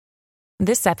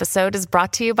This episode is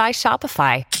brought to you by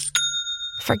Shopify.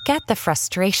 Forget the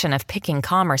frustration of picking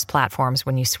commerce platforms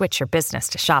when you switch your business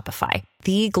to Shopify,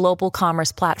 the global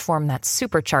commerce platform that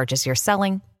supercharges your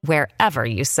selling wherever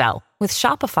you sell. With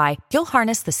Shopify, you'll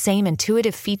harness the same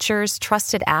intuitive features,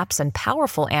 trusted apps, and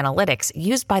powerful analytics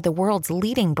used by the world's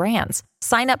leading brands.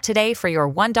 Sign up today for your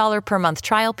 $1 per month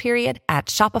trial period at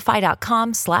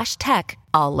shopify.com/tech,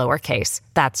 all lowercase.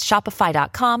 That's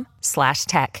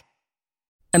shopify.com/tech.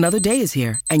 Another day is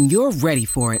here, and you're ready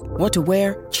for it. What to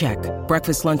wear? Check.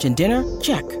 Breakfast, lunch, and dinner?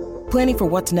 Check. Planning for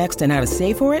what's next and how to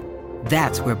save for it?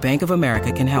 That's where Bank of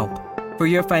America can help. For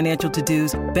your financial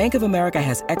to-dos, Bank of America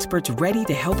has experts ready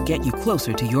to help get you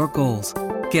closer to your goals.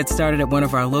 Get started at one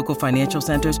of our local financial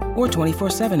centers or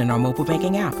 24/7 in our mobile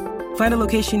banking app. Find a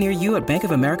location near you at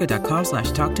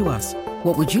bankofamerica.com/talktous.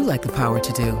 What would you like the power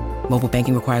to do? Mobile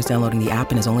banking requires downloading the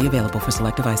app and is only available for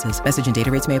select devices. Message and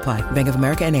data rates may apply. Bank of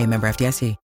America NA, member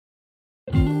FDIC.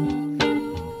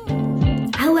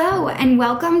 Hello, and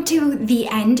welcome to the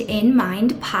End in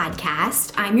Mind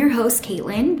podcast. I'm your host,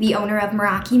 Caitlin, the owner of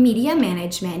Meraki Media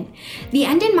Management. The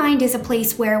End in Mind is a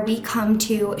place where we come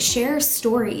to share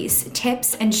stories,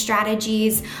 tips, and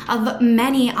strategies of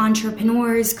many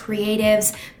entrepreneurs,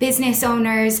 creatives, business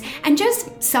owners, and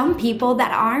just some people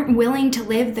that aren't willing to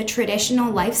live the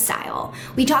traditional lifestyle.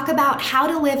 We talk about how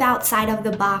to live outside of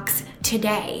the box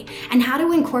today and how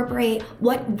to incorporate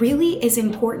what really is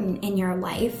important in your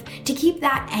life to keep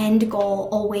that end goal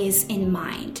always in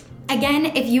mind. Again,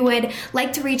 if you would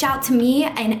like to reach out to me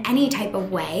in any type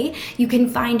of way, you can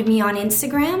find me on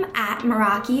Instagram at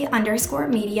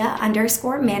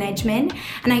Meraki_media_management.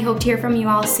 And I hope to hear from you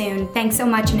all soon. Thanks so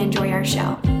much and enjoy our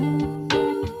show.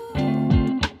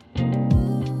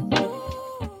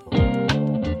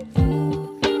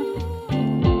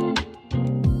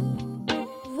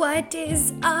 What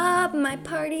is up, my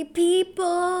party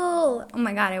people? Oh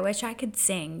my God, I wish I could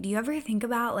sing. Do you ever think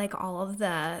about like all of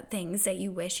the things that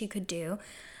you wish you could do?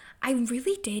 I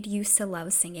really did used to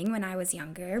love singing when I was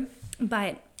younger,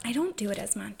 but I don't do it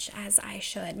as much as I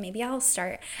should. Maybe I'll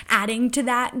start adding to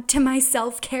that to my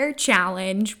self-care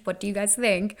challenge. What do you guys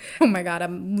think? Oh my God,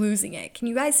 I'm losing it. Can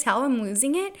you guys tell I'm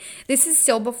losing it? This is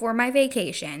still before my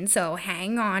vacation, so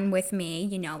hang on with me,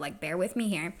 bear with me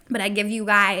here. But I give you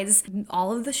guys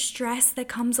all of the stress that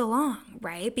comes along,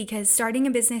 right? Because starting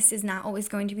a business is not always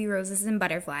going to be roses and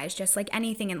butterflies, just like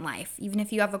anything in life. Even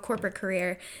if you have a corporate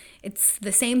career, it's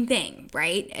the same thing,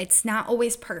 right? It's not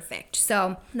always perfect.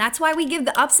 So that's why we give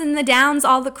the ups and the downs,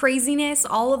 all the craziness,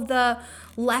 all of the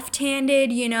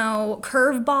left-handed,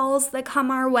 curveballs that come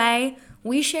our way.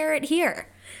 We share it here.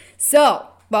 So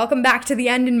welcome back to the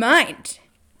End in Mind.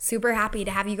 Super happy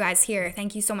to have you guys here.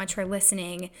 Thank you so much for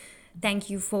listening. Thank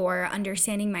you for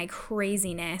understanding my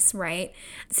craziness, right?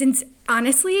 Since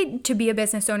honestly, to be a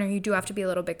business owner, you do have to be a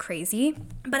little bit crazy.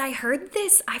 But I heard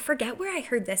this, I forget where I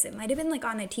heard this. It might have been like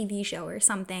on a TV show or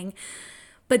something.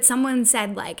 But someone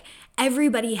said like,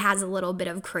 everybody has a little bit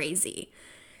of crazy.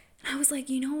 I was like,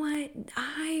 you know what?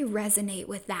 I resonate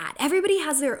with that. Everybody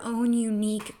has their own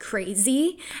unique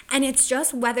crazy, and it's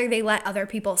just whether they let other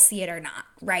people see it or not,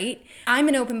 right? I'm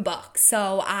an open book,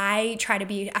 so I try to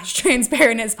be as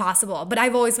transparent as possible, but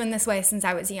I've always been this way since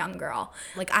I was a young girl.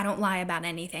 Like, I don't lie about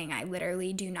anything. I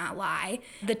literally do not lie.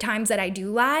 The times that I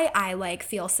do lie, I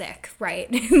feel sick, right?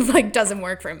 Doesn't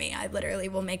work for me. I literally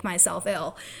will make myself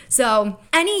ill. So,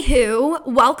 anywho,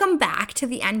 welcome back to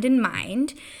the End in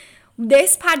Mind.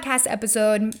 This podcast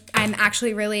episode, I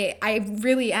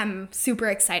really am super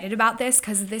excited about this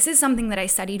because this is something that I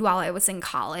studied while I was in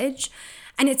college.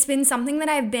 And it's been something that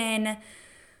I've been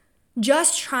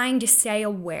just trying to stay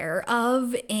aware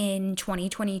of in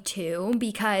 2022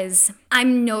 because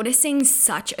I'm noticing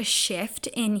such a shift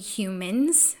in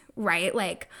humans, right?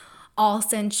 All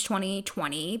since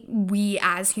 2020, we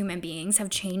as human beings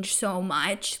have changed so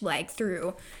much,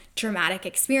 through traumatic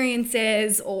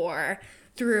experiences or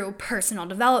through personal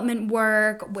development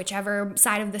work, whichever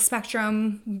side of the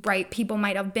spectrum, right, people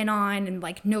might have been on, and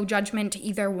no judgment to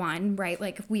either one,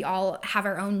 right? We all have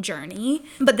our own journey.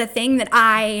 But the thing that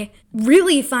I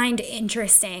really find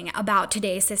interesting about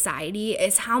today's society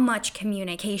is how much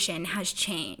communication has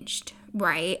changed,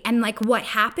 right? And what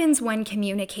happens when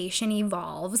communication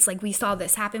evolves. We saw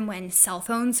this happen when cell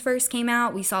phones first came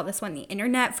out. We saw this when the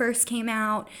internet first came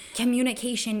out.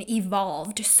 Communication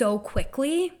evolved so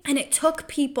quickly, and it took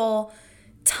people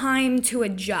time to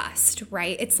adjust,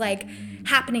 right? It's like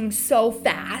happening so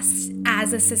fast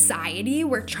as a society.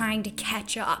 We're trying to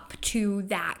catch up to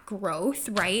that growth,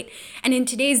 right? And in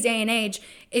today's day and age,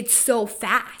 it's so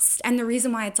fast. And the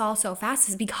reason why it's all so fast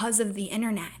is because of the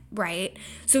internet, right?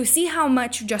 So see how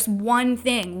much just one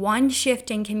thing, one shift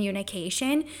in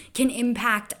communication can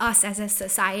impact us as a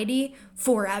society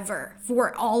forever,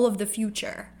 for all of the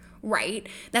future. Right?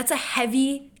 That's a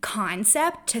heavy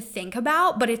concept to think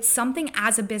about, but it's something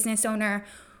as a business owner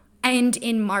and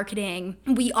in marketing,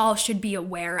 we all should be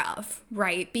aware of,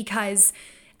 right? Because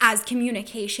as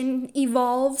communication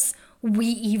evolves,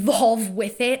 we evolve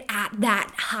with it at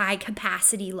that high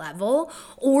capacity level,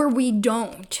 or we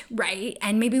don't, right?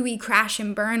 And maybe we crash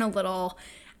and burn a little,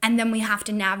 and then we have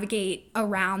to navigate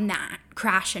around that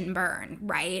crash and burn,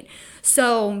 right?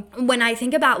 So when I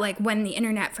think about like when the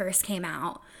internet first came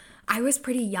out, I was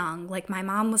pretty young. Like my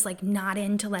mom was like not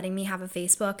into letting me have a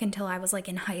Facebook until I was like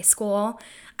in high school.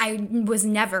 I was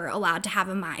never allowed to have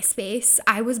a MySpace.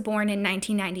 I was born in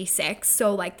 1996.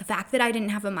 So like the fact that I didn't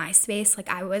have a MySpace, like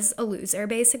I was a loser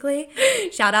basically.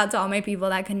 Shout out to all my people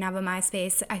that couldn't have a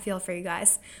MySpace. I feel for you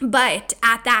guys. But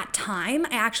at that time,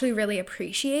 I actually really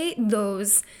appreciate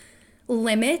those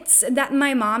limits that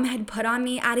my mom had put on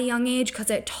me at a young age, because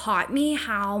it taught me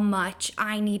how much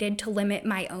I needed to limit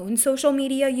my own social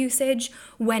media usage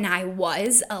when I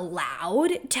was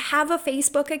allowed to have a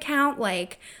Facebook account.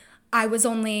 Like I was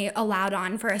only allowed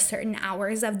on for a certain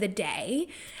hours of the day.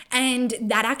 And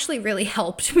that actually really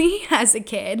helped me as a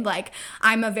kid. Like,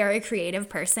 I'm a very creative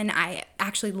person. I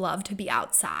actually love to be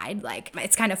outside. Like,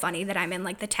 it's kind of funny that I'm in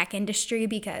like the tech industry,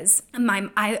 because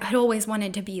I had always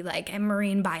wanted to be like a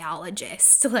marine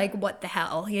biologist. Like, what the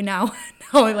hell, you know?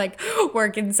 Now I like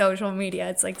work in social media.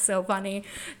 It's like so funny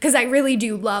because I really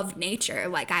do love nature.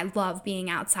 Like, I love being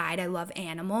outside. I love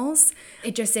animals.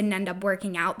 It just didn't end up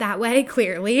working out that way,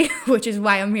 clearly, which is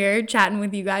why I'm here chatting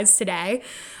with you guys today.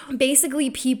 Basically,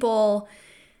 people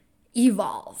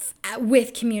evolve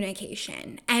with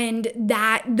communication, and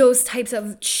that those types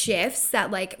of shifts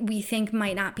that like we think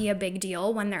might not be a big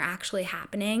deal when they're actually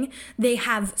happening, they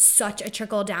have such a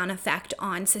trickle down effect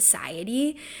on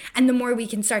society. And the more we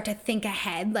can start to think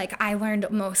ahead, like I learned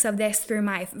most of this through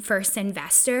my first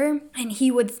investor, and he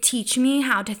would teach me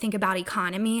how to think about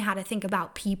economy, how to think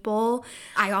about people.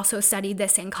 I also studied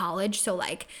this in college, so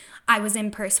like I was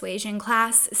in persuasion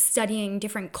class studying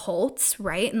different cults,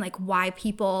 right? And like why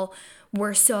people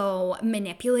were so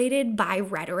manipulated by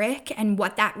rhetoric and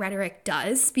what that rhetoric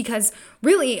does. Because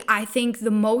really, I think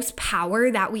the most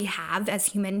power that we have as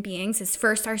human beings is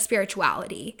first our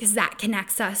spirituality, because that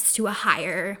connects us to a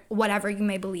higher, whatever you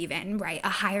may believe in, right? A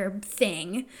higher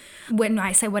thing. When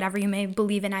I say whatever you may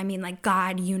believe in, I mean like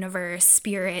God, universe,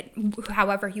 spirit,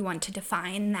 however you want to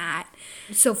define that.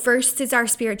 So first is our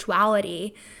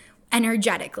spirituality.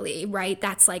 Energetically, right?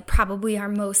 That's like probably our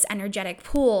most energetic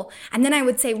pool. And then I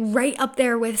would say right up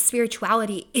there with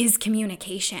spirituality is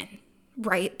communication,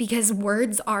 right? Because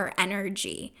words are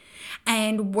energy,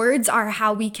 and words are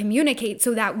how we communicate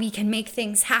so that we can make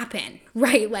things happen,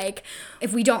 right? Like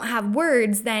if we don't have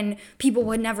words, then people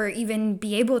would never even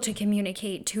be able to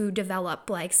communicate to develop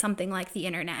like something like the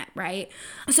internet, right?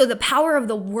 So the power of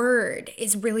the word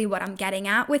is really what I'm getting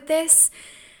at with this.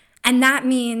 And that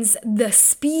means the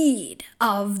speed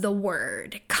of the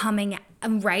word coming,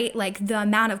 right? Like the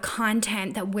amount of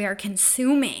content that we're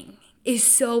consuming is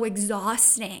so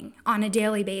exhausting on a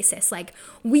daily basis. Like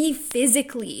we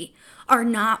physically are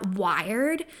not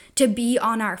wired to be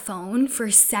on our phone for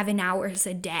 7 hours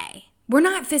a day. We're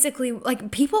not physically,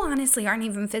 like people honestly aren't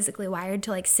even physically wired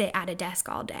to like sit at a desk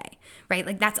all day, right?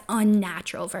 Like that's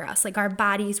unnatural for us. Like our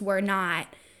bodies were not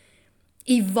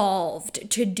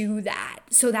evolved to do that.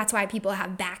 So that's why people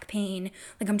have back pain.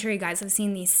 Like I'm sure you guys have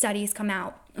seen these studies come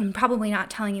out. I'm probably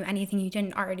not telling you anything you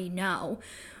didn't already know.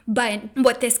 But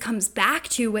what this comes back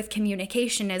to with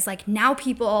communication is like now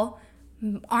people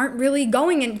aren't really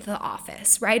going into the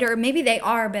office, right? Or maybe they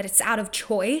are, but it's out of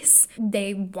choice.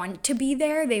 They want to be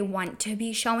there. They want to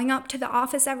be showing up to the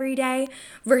office every day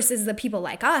versus the people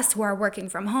like us who are working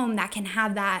from home that can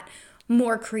have that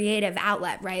more creative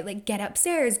outlet, right? Like get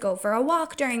upstairs, go for a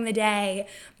walk during the day,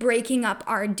 breaking up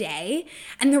our day.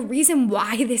 And the reason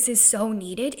why this is so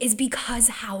needed is because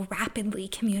how rapidly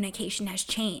communication has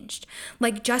changed.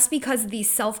 Like just because these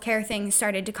self-care things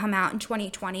started to come out in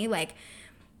 2020, like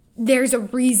there's a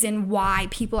reason why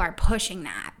people are pushing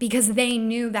that, because they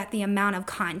knew that the amount of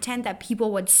content that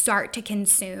people would start to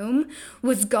consume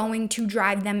was going to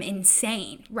drive them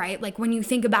insane, right? Like when you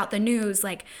think about the news,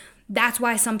 like that's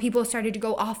why some people started to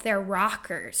go off their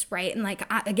rockers, right? And like,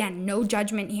 again, no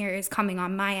judgment here is coming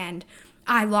on my end.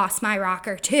 I lost my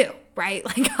rocker too, right?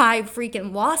 Like I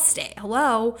freaking lost it.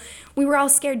 Hello. We were all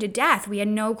scared to death. We had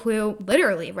no clue,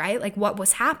 literally, right? Like what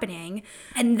was happening.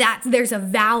 And there's a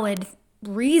valid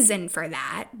reason for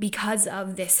that because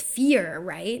of this fear,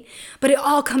 right? But it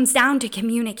all comes down to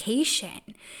communication.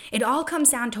 It all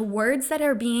comes down to words that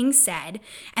are being said,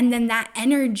 and then that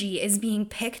energy is being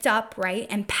picked up, right,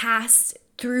 and passed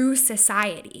through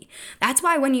society. That's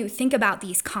why when you think about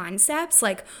these concepts,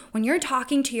 like when you're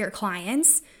talking to your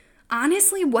clients,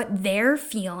 honestly, what they're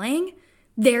feeling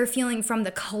from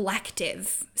the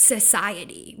collective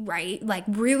society, right? Like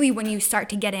really when you start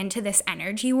to get into this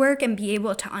energy work and be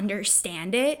able to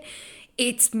understand it,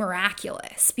 it's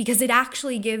miraculous because it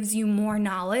actually gives you more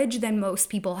knowledge than most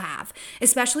people have,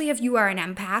 especially if you are an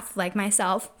empath like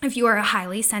myself. If you are a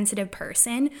highly sensitive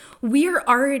person, we're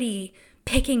already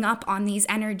picking up on these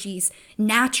energies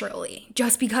naturally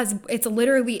just because it's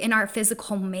literally in our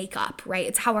physical makeup, right?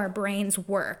 It's how our brains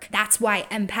work. That's why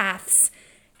empaths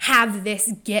have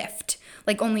this gift.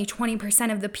 Like only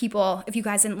 20% of the people, if you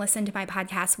guys didn't listen to my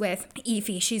podcast with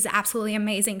Efi, she's absolutely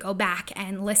amazing. Go back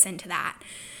and listen to that.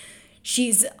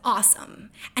 She's awesome.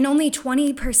 And only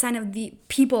 20% of the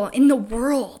people in the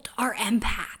world are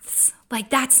empaths. Like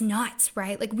that's nuts,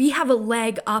 right? Like we have a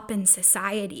leg up in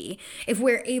society if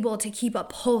we're able to keep a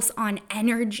pulse on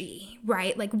energy,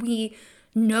 right? Like we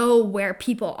know where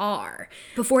people are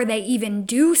before they even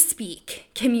do speak,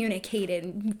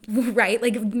 communicated, right?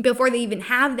 Like before they even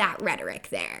have that rhetoric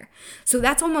there. So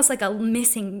that's almost like a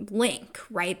missing link,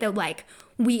 right? That like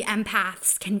we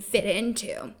empaths can fit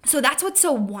into. So that's what's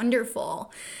so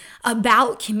wonderful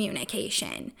about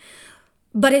communication.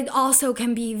 But it also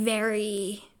can be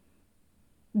very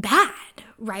bad,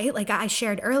 right? Like I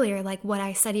shared earlier, like what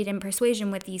I studied in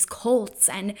persuasion with these cults.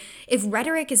 And if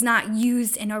rhetoric is not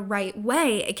used in a right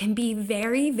way, it can be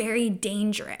very, very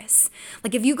dangerous.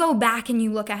 Like if you go back and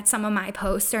you look at some of my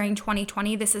posts during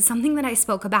 2020, this is something that I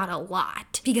spoke about a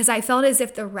lot because I felt as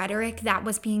if the rhetoric that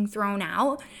was being thrown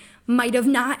out might have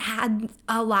not had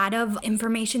a lot of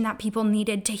information that people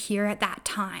needed to hear at that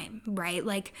time, right?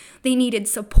 Like they needed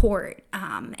support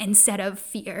instead of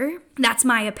fear. That's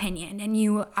my opinion, and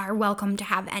you are welcome to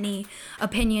have any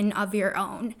opinion of your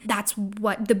own. That's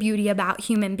what the beauty about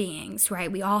human beings,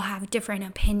 right? We all have different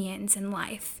opinions in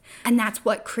life, and that's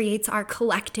what creates our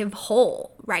collective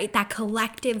whole, right? That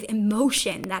collective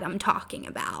emotion that I'm talking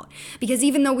about. Because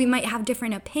even though we might have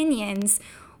different opinions,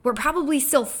 we're probably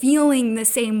still feeling the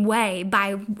same way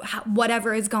by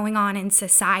whatever is going on in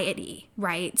society,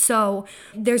 right? So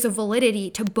there's a validity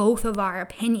to both of our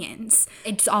opinions.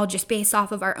 It's all just based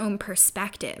off of our own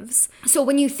perspectives. So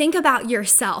when you think about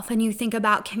yourself and you think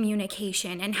about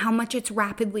communication and how much it's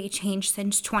rapidly changed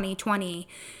since 2020,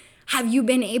 have you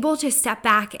been able to step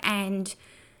back and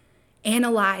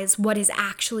analyze what is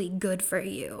actually good for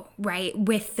you, right?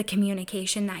 With the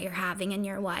communication that you're having in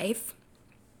your life?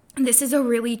 This is a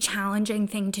really challenging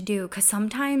thing to do because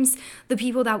sometimes the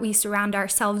people that we surround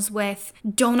ourselves with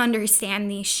don't understand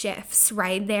these shifts,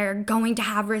 right? They're going to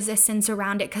have resistance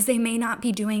around it because they may not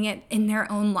be doing it in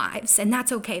their own lives, and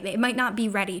that's okay. They might not be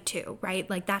ready to, right?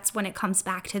 Like that's when it comes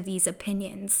back to these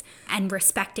opinions and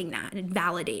respecting that and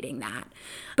validating that.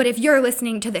 But if you're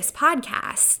listening to this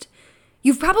podcast,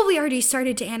 you've probably already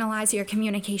started to analyze your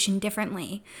communication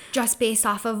differently just based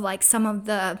off of like some of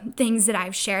the things that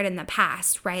I've shared in the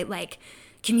past, right? Like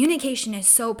communication is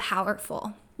so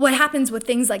powerful. What happens with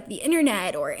things like the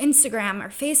internet or Instagram or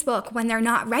Facebook when they're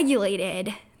not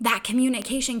regulated, that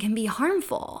communication can be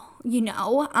harmful, you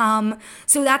know?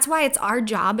 So that's why it's our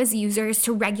job as users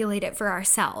to regulate it for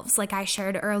ourselves. Like I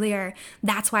shared earlier,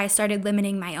 that's why I started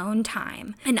limiting my own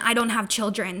time. And I don't have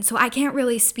children, so I can't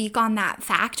really speak on that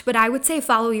fact, but I would say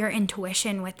follow your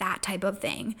intuition with that type of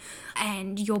thing.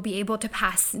 And you'll be able to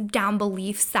pass down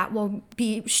beliefs that will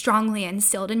be strongly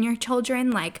instilled in your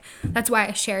children. Like that's why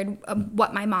I shared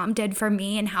what my mom did for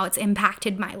me and how it's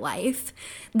impacted my life.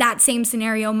 That same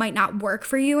scenario might not work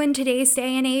for you in today's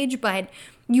day and age, but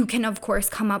you can, of course,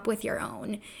 come up with your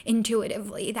own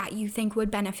intuitively that you think would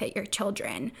benefit your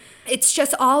children. It's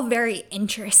just all very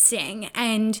interesting.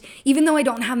 And even though I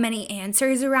don't have many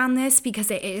answers around this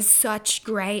because it is such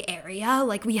gray area,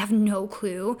 like we have no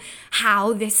clue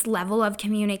how this level of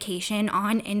communication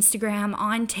on Instagram,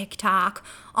 on TikTok,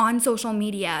 on social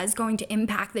media is going to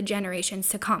impact the generations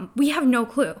to come. We have no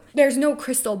clue. There's no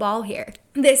crystal ball here.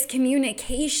 This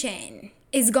communication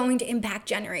is going to impact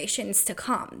generations to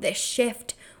come. This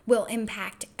shift will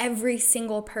impact every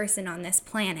single person on this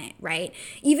planet, right?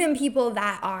 Even people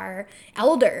that are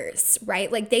elders,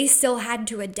 right? Like they still had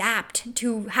to adapt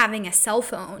to having a cell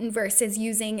phone versus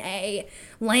using a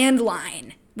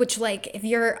landline, which like if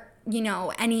you're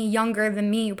any younger than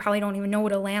me, you probably don't even know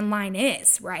what a landline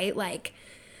is, right? Like,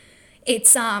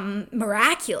 it's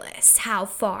miraculous how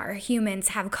far humans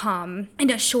have come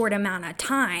in a short amount of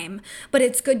time, but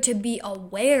it's good to be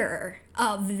aware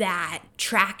of that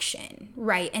traction,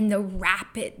 right? And the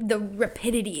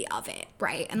rapidity of it,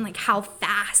 right? And like how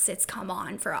fast it's come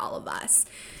on for all of us,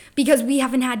 because we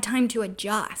haven't had time to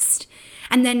adjust.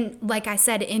 And then, like I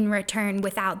said, in return,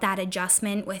 without that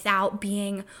adjustment, without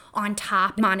being on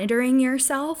top, monitoring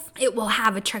yourself, it will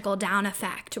have a trickle down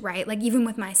effect, right? Like even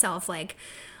with myself, like,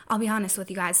 I'll be honest with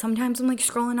you guys, sometimes I'm like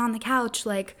scrolling on the couch,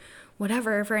 like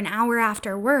whatever, for an hour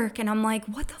after work, and I'm like,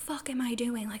 what the fuck am I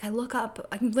doing? Like I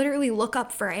literally look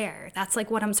up for air. That's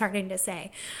like what I'm starting to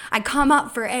say. I come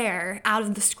up for air out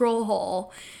of the scroll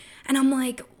hole, and I'm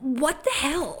like, what the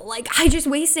hell? Like I just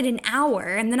wasted an hour,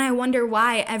 and then I wonder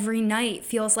why every night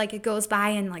feels like it goes by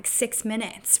in like 6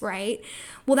 minutes, right?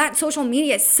 Well, that social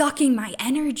media is sucking my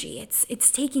energy.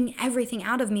 It's taking everything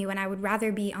out of me when I would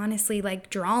rather be honestly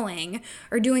like drawing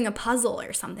or doing a puzzle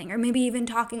or something, or maybe even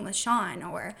talking with Sean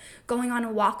or going on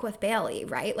a walk with Bailey,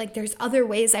 right? Like there's other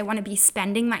ways I want to be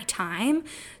spending my time.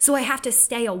 So I have to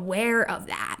stay aware of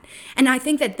that. And I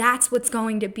think that that's what's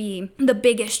going to be the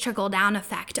biggest trickle down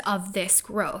effect of this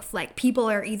growth. Like people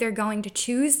are either going to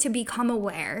choose to become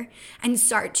aware and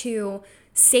start to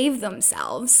save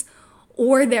themselves,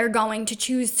 or they're going to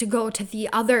choose to go to the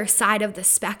other side of the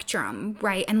spectrum,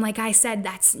 right? And like I said,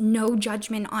 that's no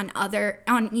judgment on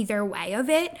either way of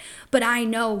it, but I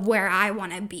know where I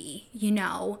want to be,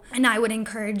 and I would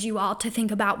encourage you all to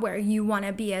think about where you want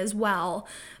to be as well,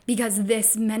 because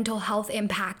this mental health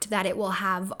impact that it will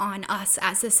have on us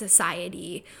as a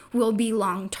society will be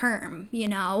long term,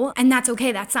 and that's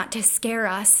okay. That's not to scare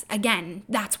us. Again,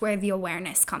 that's where the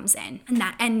awareness comes in, and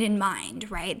that end in mind,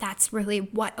 right? That's really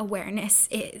what awareness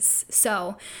is.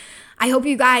 So I hope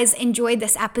you guys enjoyed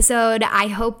this episode. I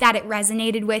hope that it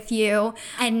resonated with you.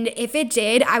 And if it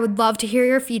did, I would love to hear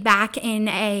your feedback in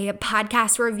a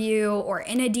podcast review or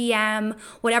in a DM,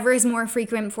 whatever is more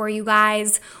frequent for you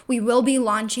guys. We will be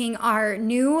launching our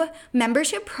new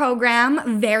membership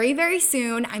program very, very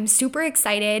soon. I'm super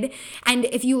excited. And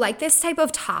if you like this type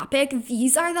of topic,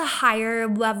 these are the higher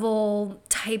level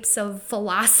types of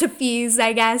philosophies,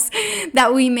 I guess,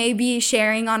 that we may be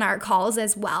sharing on our calls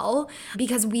as well,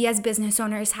 because we as business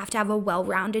owners have to have a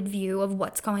well-rounded view of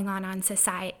what's going on in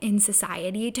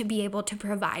society to be able to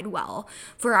provide well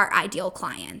for our ideal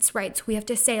clients, right? So we have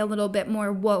to stay a little bit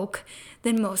more woke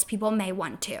than most people may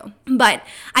want to. But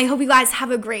I hope you guys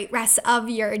have a great rest of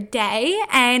your day,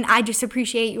 and I just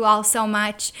appreciate you all so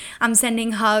much. I'm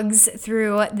sending hugs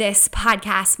through this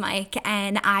podcast mic,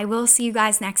 and I will see you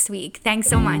guys next week. Thanks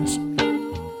so much.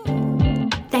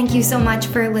 Thank you so much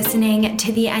for listening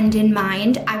to The End in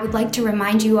Mind. I would like to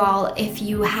remind you all, if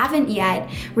you haven't yet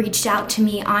reached out to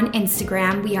me on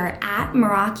Instagram, we are at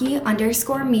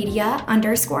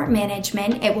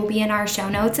Meraki_media_management. It will be in our show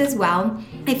notes as well.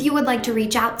 If you would like to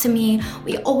reach out to me,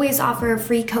 we always offer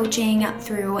free coaching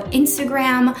through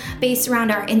Instagram based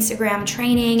around our Instagram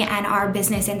training and our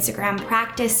business Instagram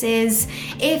practices.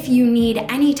 If you need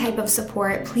any type of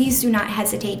support, please do not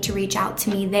hesitate to reach out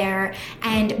to me there.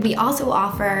 And we also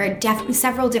offer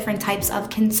several different types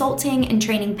of consulting and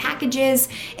training packages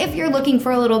if you're looking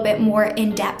for a little bit more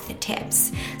in-depth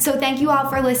tips. So thank you all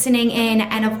for listening in,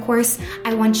 and of course,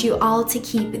 I want you all to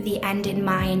keep the end in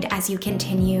mind as you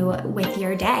continue with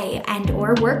your day and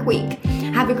or work week.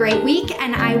 Have a great week,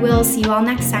 and I will see you all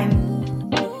next time.